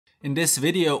In this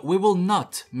video, we will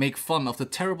not make fun of the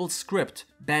terrible script,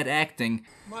 bad acting,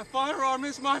 my firearm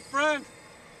is my friend,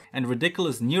 and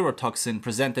ridiculous neurotoxin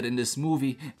presented in this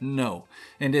movie. No.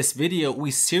 In this video,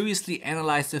 we seriously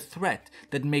analyze the threat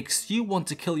that makes you want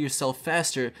to kill yourself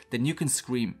faster than you can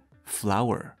scream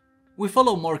flower. We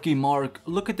follow Marky Mark,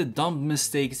 look at the dumb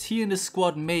mistakes he and his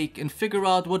squad make and figure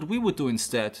out what we would do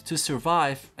instead to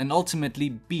survive and ultimately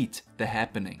beat the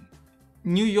happening.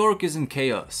 New York is in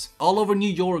chaos. All over New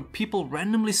York, people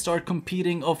randomly start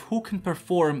competing of who can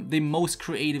perform the most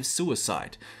creative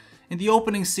suicide. In the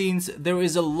opening scenes, there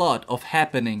is a lot of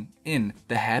happening in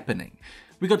the happening.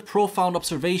 We got profound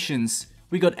observations,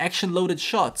 we got action-loaded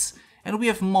shots, and we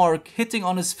have Mark hitting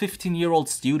on his 15-year-old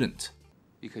student.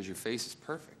 Because your face is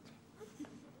perfect.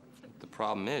 The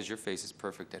problem is, your face is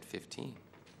perfect at 15.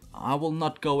 I will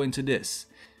not go into this.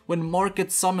 When Mark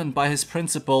gets summoned by his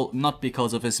principal, not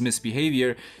because of his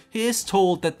misbehavior, he is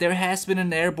told that there has been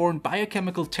an airborne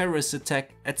biochemical terrorist attack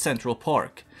at Central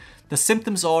Park. The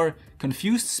symptoms are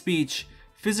confused speech,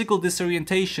 physical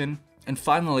disorientation, and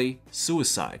finally,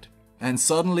 suicide. And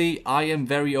suddenly, I am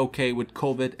very okay with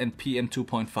COVID and PM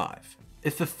 2.5.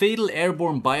 If a fatal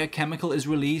airborne biochemical is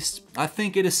released, I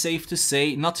think it is safe to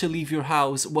say not to leave your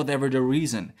house whatever the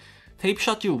reason. Tape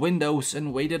shut your windows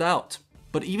and wait it out.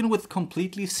 But even with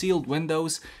completely sealed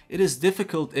windows, it is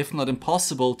difficult if not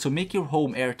impossible to make your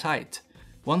home airtight.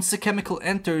 Once the chemical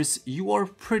enters, you are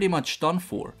pretty much done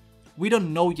for. We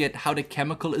don't know yet how the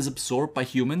chemical is absorbed by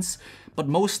humans, but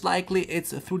most likely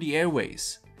it's through the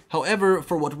airways. However,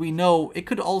 for what we know, it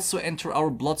could also enter our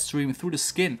bloodstream through the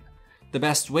skin. The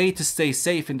best way to stay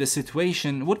safe in this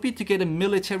situation would be to get a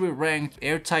military-ranked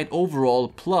airtight overall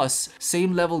plus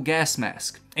same level gas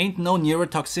mask. Ain't no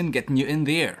neurotoxin getting you in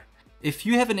there. If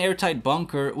you have an airtight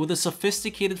bunker with a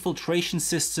sophisticated filtration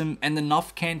system and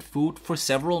enough canned food for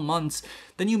several months,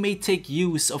 then you may take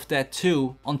use of that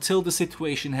too until the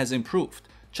situation has improved.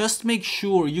 Just make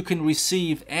sure you can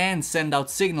receive and send out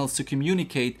signals to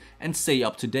communicate and stay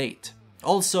up to date.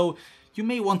 Also, you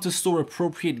may want to store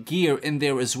appropriate gear in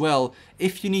there as well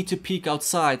if you need to peek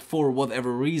outside for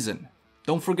whatever reason.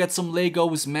 Don't forget some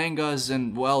Legos, mangas,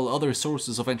 and well, other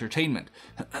sources of entertainment.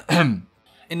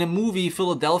 In the movie,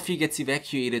 Philadelphia gets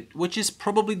evacuated, which is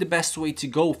probably the best way to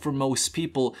go for most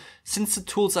people, since the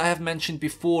tools I have mentioned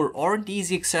before aren't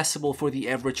easy accessible for the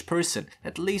average person,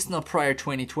 at least not prior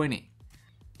 2020.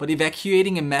 But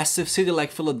evacuating a massive city like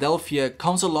Philadelphia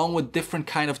comes along with different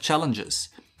kind of challenges.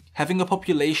 Having a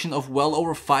population of well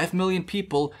over 5 million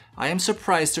people, I am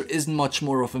surprised there isn't much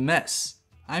more of a mess.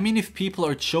 I mean, if people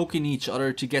are choking each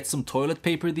other to get some toilet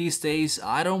paper these days,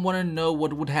 I don't want to know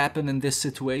what would happen in this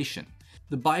situation.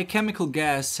 The biochemical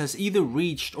gas has either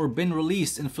reached or been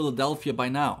released in Philadelphia by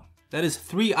now. That is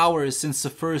 3 hours since the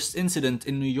first incident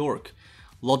in New York.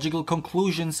 Logical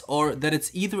conclusions are that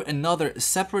it's either another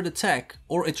separate attack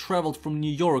or it traveled from New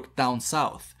York down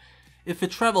south. If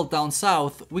it traveled down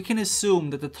south, we can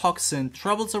assume that the toxin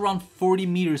travels around 40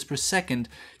 meters per second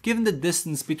given the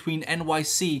distance between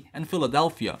NYC and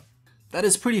Philadelphia. That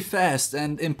is pretty fast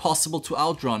and impossible to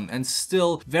outrun and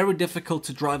still very difficult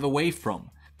to drive away from.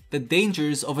 The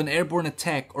dangers of an airborne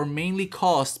attack are mainly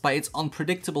caused by its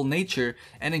unpredictable nature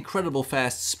and incredible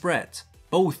fast spread,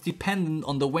 both dependent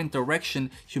on the wind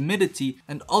direction, humidity,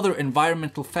 and other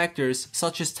environmental factors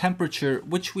such as temperature,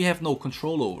 which we have no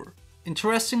control over.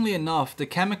 Interestingly enough, the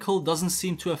chemical doesn't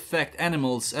seem to affect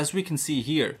animals, as we can see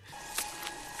here.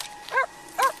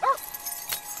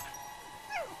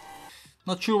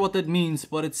 Not sure what that means,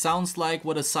 but it sounds like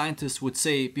what a scientist would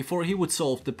say before he would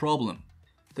solve the problem.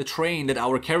 The train that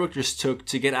our characters took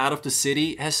to get out of the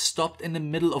city has stopped in the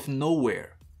middle of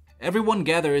nowhere. Everyone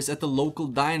gathers at the local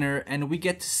diner and we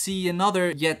get to see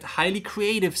another yet highly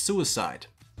creative suicide.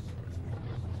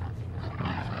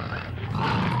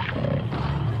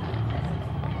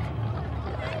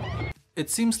 It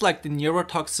seems like the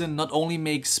neurotoxin not only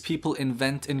makes people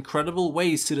invent incredible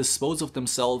ways to dispose of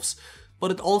themselves,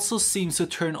 but it also seems to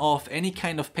turn off any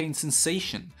kind of pain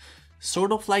sensation,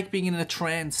 sort of like being in a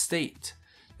trance state.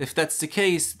 If that's the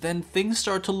case, then things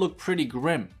start to look pretty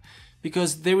grim,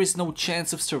 because there is no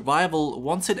chance of survival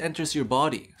once it enters your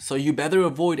body, so you better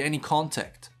avoid any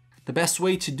contact. The best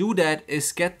way to do that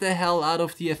is get the hell out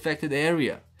of the affected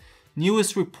area.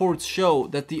 Newest reports show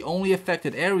that the only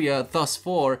affected area thus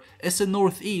far is the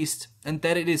northeast and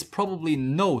that it is probably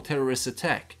no terrorist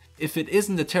attack. If it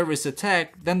isn't a terrorist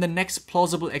attack, then the next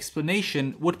plausible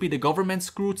explanation would be the government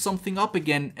screwed something up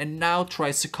again and now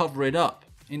tries to cover it up.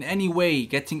 In any way,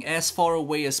 getting as far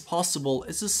away as possible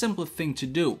is a simple thing to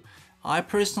do. I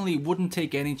personally wouldn't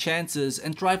take any chances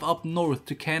and drive up north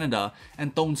to Canada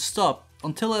and don't stop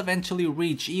until I eventually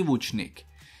reach Ivuchnik.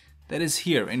 that is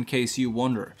here in case you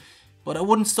wonder. But I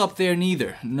wouldn't stop there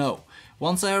neither, no.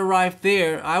 Once I arrived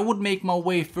there, I would make my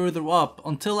way further up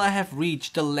until I have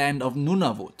reached the land of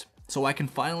Nunavut, so I can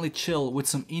finally chill with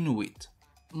some Inuit.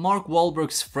 Mark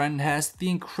Wahlberg's friend has the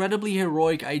incredibly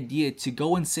heroic idea to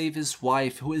go and save his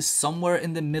wife who is somewhere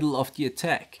in the middle of the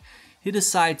attack. He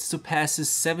decides to pass his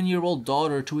 7-year-old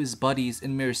daughter to his buddies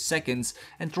in mere seconds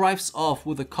and drives off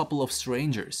with a couple of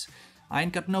strangers. I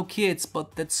ain't got no kids,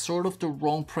 but that's sort of the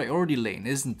wrong priority lane,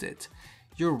 isn't it?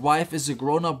 Your wife is a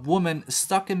grown-up woman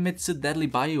stuck amidst a deadly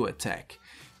bio attack.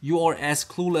 You are as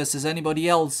clueless as anybody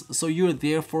else, so you're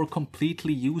therefore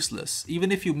completely useless,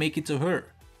 even if you make it to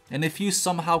her. And if you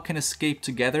somehow can escape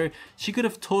together, she could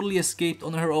have totally escaped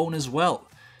on her own as well.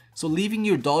 So leaving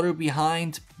your daughter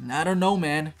behind, I don't know,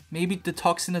 man. Maybe the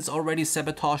toxin has already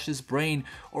sabotaged his brain,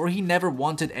 or he never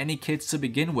wanted any kids to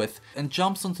begin with and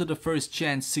jumps onto the first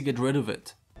chance to get rid of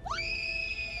it.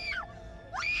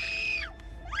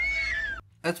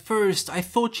 At first, I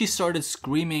thought she started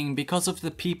screaming because of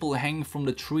the people hanging from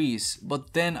the trees,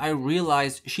 but then I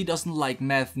realized she doesn't like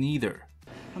math neither.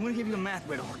 I'm gonna give you a math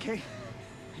riddle, okay?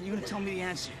 And you're gonna tell me the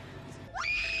answer.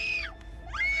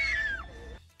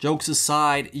 Jokes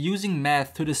aside, using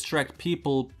math to distract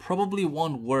people probably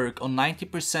won't work on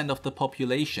 90% of the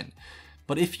population,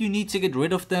 but if you need to get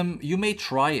rid of them, you may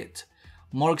try it.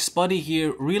 Mark's buddy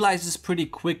here realizes pretty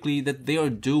quickly that they are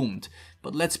doomed,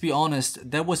 but let's be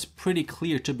honest, that was pretty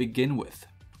clear to begin with.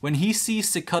 When he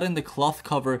sees the cut in the cloth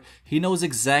cover, he knows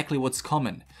exactly what's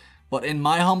coming, but in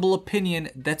my humble opinion,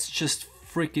 that's just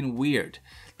freaking weird.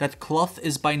 That cloth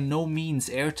is by no means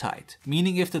airtight,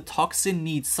 meaning if the toxin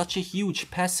needs such a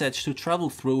huge passage to travel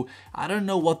through, I don't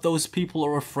know what those people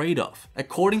are afraid of.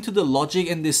 According to the logic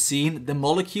in this scene, the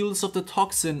molecules of the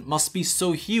toxin must be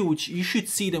so huge you should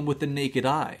see them with the naked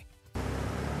eye.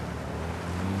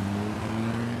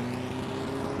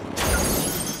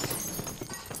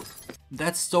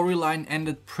 That storyline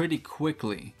ended pretty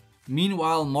quickly.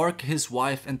 Meanwhile, Mark, his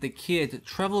wife and the kid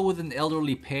travel with an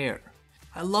elderly pair.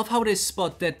 I love how they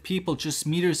spot dead people just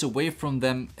meters away from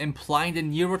them, implying the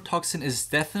neurotoxin is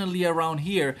definitely around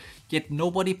here, yet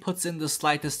nobody puts in the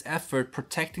slightest effort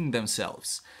protecting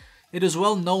themselves. It is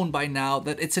well known by now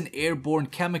that it's an airborne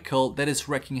chemical that is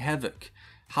wreaking havoc.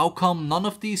 How come none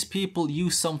of these people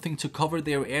use something to cover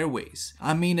their airways?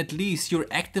 I mean, at least you're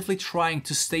actively trying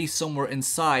to stay somewhere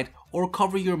inside or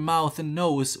cover your mouth and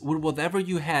nose with whatever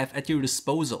you have at your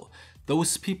disposal.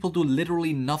 Those people do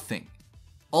literally nothing.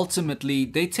 Ultimately,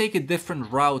 they take a different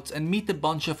route and meet a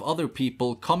bunch of other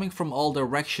people coming from all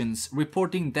directions,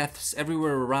 reporting deaths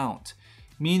everywhere around.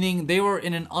 Meaning they were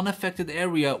in an unaffected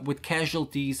area with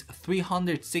casualties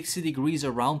 360 degrees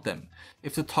around them.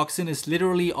 If the toxin is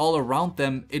literally all around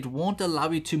them, it won't allow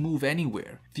you to move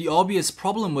anywhere. The obvious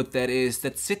problem with that is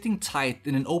that sitting tight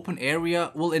in an open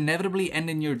area will inevitably end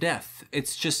in your death.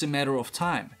 It's just a matter of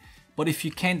time. But if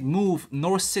you can't move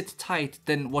nor sit tight,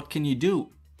 then what can you do?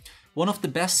 One of the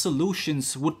best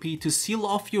solutions would be to seal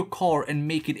off your car and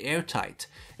make it airtight,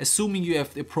 assuming you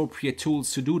have the appropriate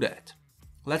tools to do that.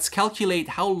 Let's calculate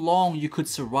how long you could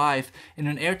survive in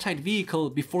an airtight vehicle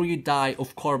before you die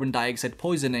of carbon dioxide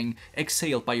poisoning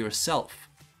exhaled by yourself.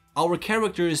 Our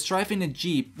characters drive in a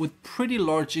Jeep with pretty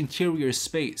large interior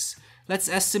space. Let's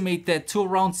estimate that to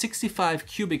around 65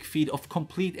 cubic feet of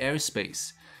complete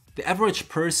airspace. The average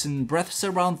person breathes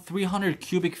around 300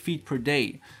 cubic feet per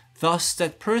day. Thus,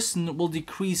 that person will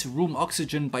decrease room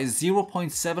oxygen by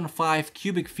 0.75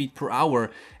 cubic feet per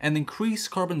hour and increase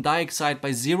carbon dioxide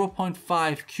by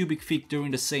 0.5 cubic feet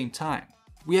during the same time.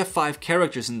 We have 5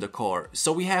 characters in the car,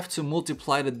 so we have to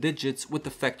multiply the digits with the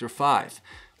factor 5,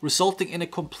 resulting in a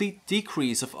complete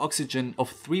decrease of oxygen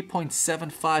of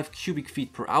 3.75 cubic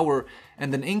feet per hour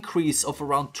and an increase of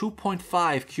around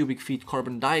 2.5 cubic feet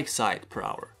carbon dioxide per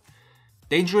hour.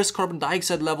 Dangerous carbon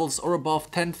dioxide levels are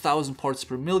above 10,000 parts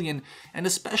per million and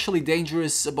especially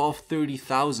dangerous above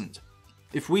 30,000.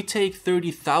 If we take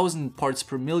 30,000 parts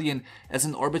per million as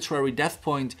an arbitrary death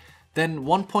point, then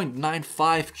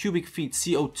 1.95 cubic feet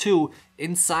CO2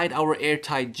 inside our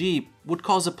airtight Jeep would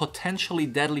cause a potentially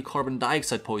deadly carbon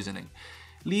dioxide poisoning,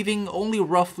 leaving only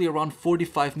roughly around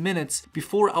 45 minutes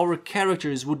before our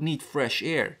characters would need fresh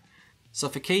air.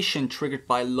 Suffocation triggered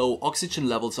by low oxygen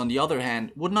levels, on the other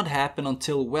hand, would not happen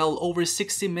until well over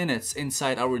 60 minutes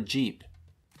inside our Jeep.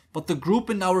 But the group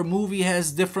in our movie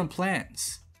has different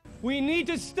plans. We need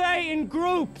to stay in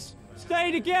groups.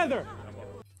 Stay together.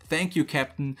 Thank you,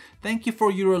 Captain. Thank you for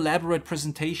your elaborate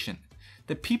presentation.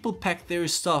 The people pack their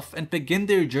stuff and begin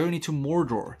their journey to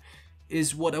Mordor,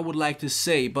 is what I would like to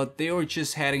say, but they are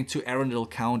just heading to Arundel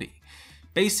County.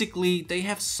 Basically, they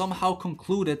have somehow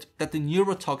concluded that the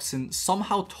neurotoxin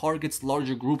somehow targets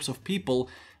larger groups of people,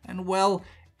 and well,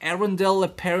 Arundel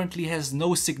apparently has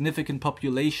no significant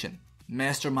population.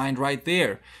 Mastermind right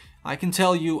there. I can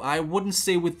tell you, I wouldn't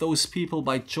stay with those people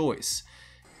by choice.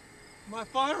 My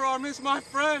firearm is my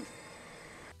friend.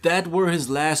 That were his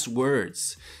last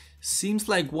words. Seems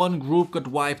like one group got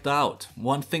wiped out,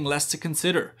 one thing less to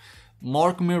consider.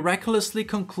 Mark miraculously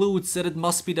concludes that it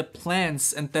must be the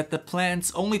plants and that the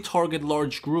plants only target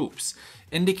large groups,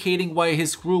 indicating why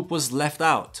his group was left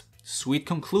out. Sweet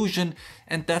conclusion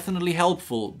and definitely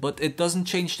helpful, but it doesn't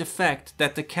change the fact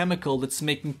that the chemical that's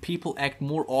making people act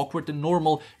more awkward than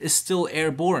normal is still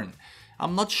airborne.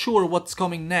 I'm not sure what's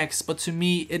coming next, but to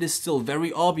me it is still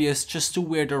very obvious just to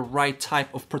wear the right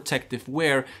type of protective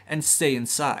wear and stay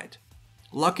inside.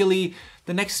 Luckily,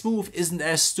 the next move isn't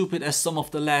as stupid as some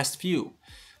of the last few.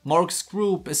 Mark's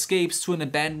group escapes to an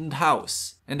abandoned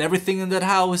house, and everything in that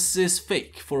house is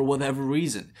fake for whatever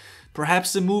reason.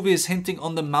 Perhaps the movie is hinting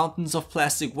on the mountains of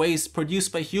plastic waste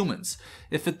produced by humans.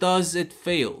 If it does, it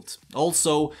failed.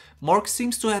 Also, Mark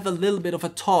seems to have a little bit of a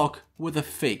talk with a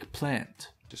fake plant.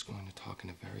 Just going to talk in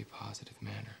a very positive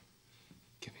manner,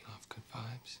 giving off good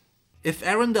vibes. If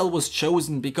Arundel was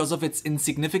chosen because of its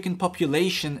insignificant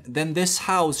population, then this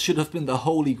house should have been the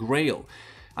Holy Grail.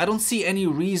 I don't see any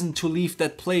reason to leave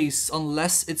that place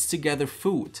unless it's to gather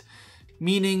food.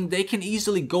 Meaning they can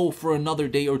easily go for another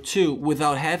day or two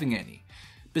without having any.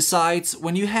 Besides,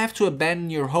 when you have to abandon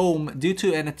your home due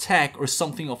to an attack or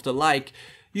something of the like,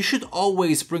 you should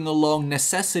always bring along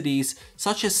necessities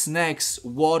such as snacks,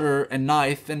 water, a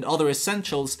knife, and other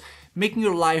essentials, making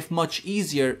your life much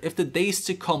easier if the days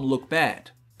to come look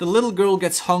bad. The little girl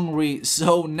gets hungry,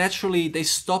 so naturally they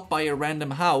stop by a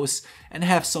random house and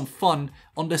have some fun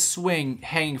on the swing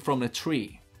hanging from a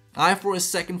tree. I for a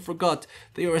second forgot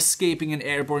they are escaping an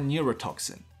airborne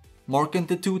neurotoxin. Mark and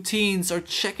the two teens are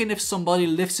checking if somebody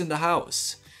lives in the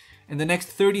house. In the next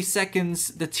 30 seconds,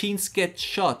 the teens get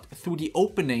shot through the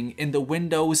opening in the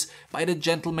windows by the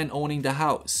gentleman owning the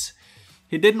house.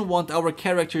 He didn't want our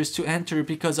characters to enter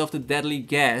because of the deadly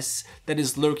gas that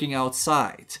is lurking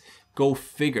outside. Go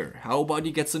figure, how about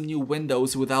you get some new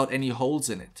windows without any holes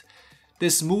in it?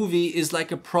 This movie is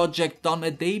like a project done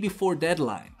a day before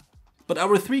deadline. But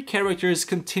our three characters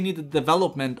continue the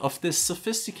development of this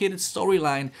sophisticated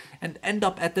storyline and end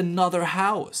up at another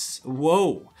house.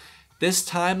 Whoa! This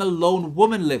time a lone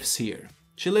woman lives here.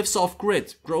 She lives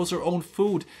off-grid, grows her own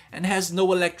food, and has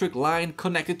no electric line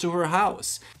connected to her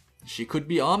house. She could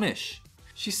be Amish.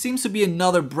 She seems to be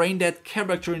another brain-dead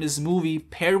character in this movie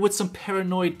paired with some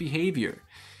paranoid behavior.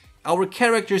 Our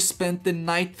characters spent the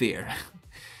night there.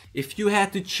 If you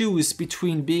had to choose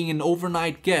between being an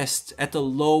overnight guest at a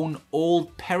lone,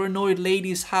 old, paranoid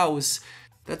lady's house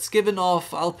that's given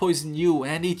off "I'll poison you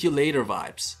and eat you later"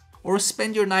 vibes, or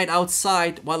spend your night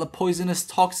outside while a poisonous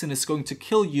toxin is going to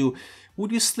kill you,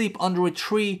 would you sleep under a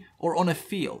tree or on a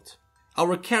field?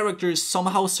 Our characters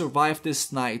somehow survive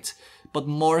this night, but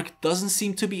Mark doesn't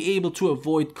seem to be able to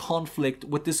avoid conflict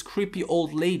with this creepy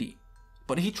old lady.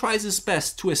 But he tries his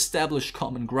best to establish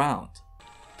common ground.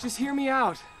 Just hear me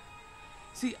out.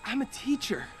 See, I'm a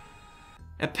teacher.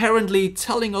 Apparently,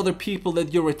 telling other people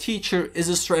that you're a teacher is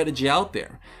a strategy out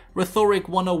there. Rhetoric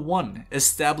 101,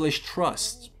 establish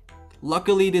trust.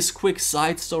 Luckily, this quick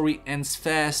side story ends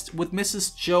fast, with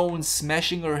Mrs. Jones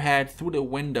smashing her head through the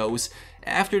windows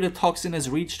after the toxin has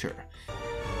reached her.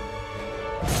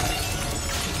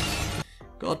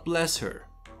 God bless her.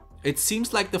 It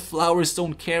seems like the flowers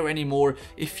don't care anymore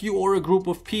if you are a group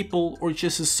of people or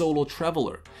just a solo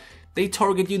traveler. They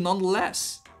target you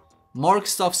nonetheless. Mark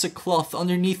stuffs a cloth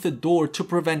underneath the door to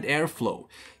prevent airflow,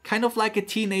 kind of like a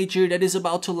teenager that is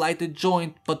about to light a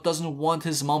joint but doesn't want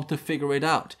his mom to figure it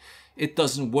out. It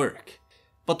doesn't work.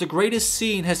 But the greatest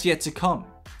scene has yet to come.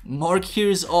 Mark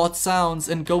hears odd sounds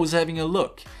and goes having a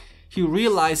look. He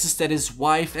realizes that his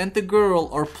wife and the girl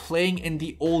are playing in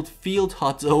the old field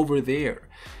hut over there.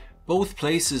 Both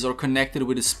places are connected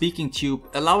with a speaking tube,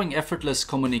 allowing effortless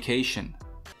communication.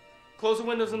 Close the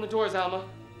windows and the doors, Alma.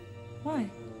 Why?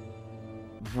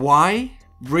 Why?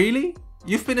 Really?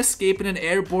 You've been escaping an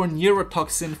airborne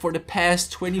neurotoxin for the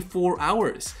past 24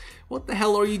 hours. What the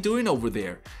hell are you doing over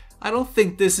there? I don't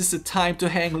think this is the time to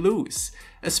hang loose.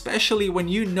 Especially when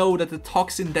you know that the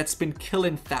toxin that's been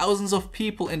killing thousands of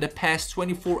people in the past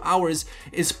 24 hours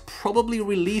is probably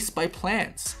released by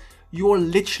plants. You are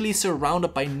literally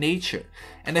surrounded by nature.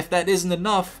 And if that isn't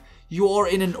enough, you are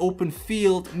in an open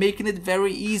field, making it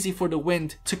very easy for the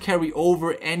wind to carry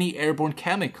over any airborne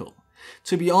chemical.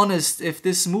 To be honest, if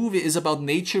this movie is about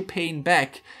nature paying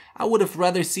back, I would have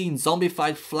rather seen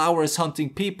zombified flowers hunting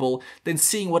people than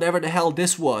seeing whatever the hell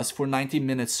this was for 90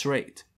 minutes straight.